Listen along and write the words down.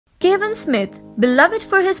Kavan Smith, beloved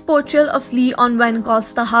for his portrayal of Lee on When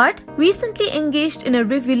Calls the Heart, recently engaged in a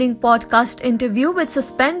revealing podcast interview with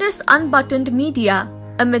Suspenders Unbuttoned Media.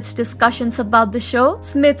 Amidst discussions about the show,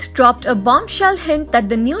 Smith dropped a bombshell hint that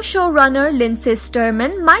the new showrunner Lindsay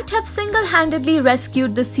Sturman might have single-handedly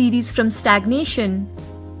rescued the series from stagnation.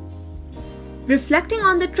 Reflecting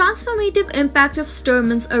on the transformative impact of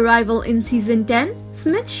Sturman's arrival in Season 10,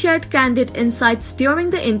 Smith shared candid insights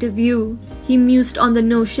during the interview. He mused on the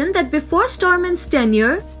notion that before Sturman's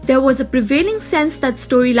tenure, there was a prevailing sense that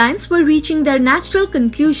storylines were reaching their natural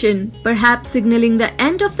conclusion, perhaps signaling the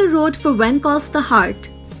end of the road for When Calls the Heart.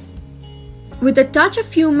 With a touch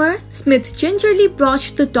of humor, Smith gingerly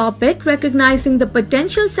broached the topic, recognizing the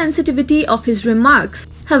potential sensitivity of his remarks.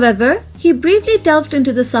 However, he briefly delved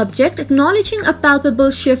into the subject, acknowledging a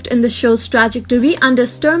palpable shift in the show's trajectory under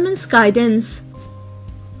Sturman's guidance.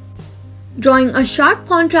 Drawing a sharp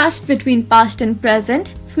contrast between past and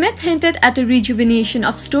present, Smith hinted at a rejuvenation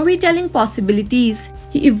of storytelling possibilities.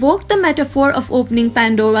 He evoked the metaphor of opening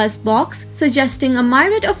Pandora's box, suggesting a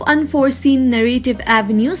myriad of unforeseen narrative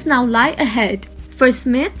avenues now lie ahead. For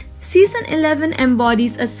Smith, Season 11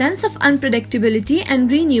 embodies a sense of unpredictability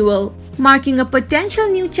and renewal, marking a potential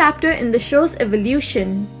new chapter in the show's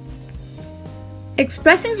evolution.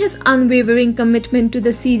 Expressing his unwavering commitment to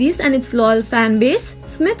the series and its loyal fanbase,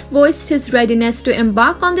 Smith voiced his readiness to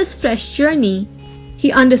embark on this fresh journey.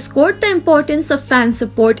 He underscored the importance of fan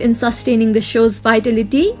support in sustaining the show's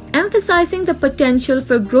vitality, emphasizing the potential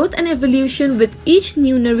for growth and evolution with each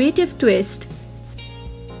new narrative twist.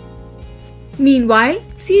 Meanwhile,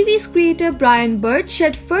 series creator Brian Bird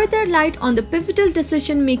shed further light on the pivotal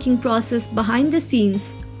decision-making process behind the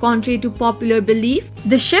scenes. Contrary to popular belief,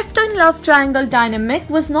 the shift in love triangle dynamic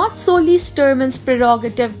was not solely Sturman's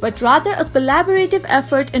prerogative but rather a collaborative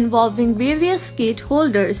effort involving various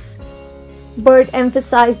stakeholders. Bird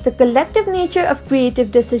emphasized the collective nature of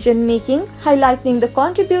creative decision-making, highlighting the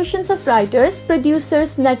contributions of writers,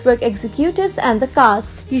 producers, network executives, and the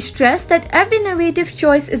cast. He stressed that every narrative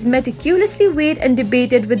choice is meticulously weighed and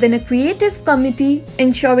debated within a creative committee,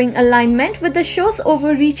 ensuring alignment with the show's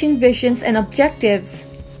overreaching visions and objectives.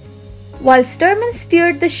 While Sturman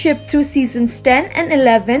steered the ship through Seasons 10 and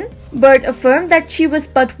 11, Bird affirmed that she was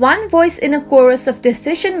but one voice in a chorus of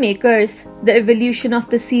decision-makers. The evolution of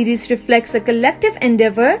the series reflects a collective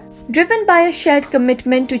endeavor, driven by a shared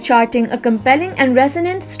commitment to charting a compelling and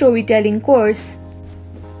resonant storytelling course.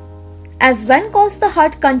 As When Calls the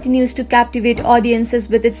Heart continues to captivate audiences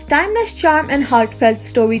with its timeless charm and heartfelt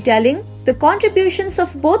storytelling, the contributions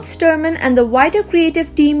of both Sturman and the wider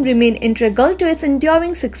creative team remain integral to its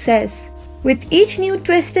enduring success. With each new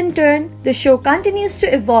twist and turn, the show continues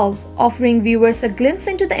to evolve, offering viewers a glimpse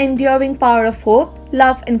into the enduring power of hope,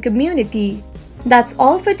 love, and community. That's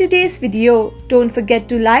all for today's video. Don't forget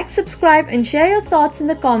to like, subscribe, and share your thoughts in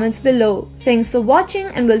the comments below. Thanks for watching,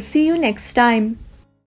 and we'll see you next time.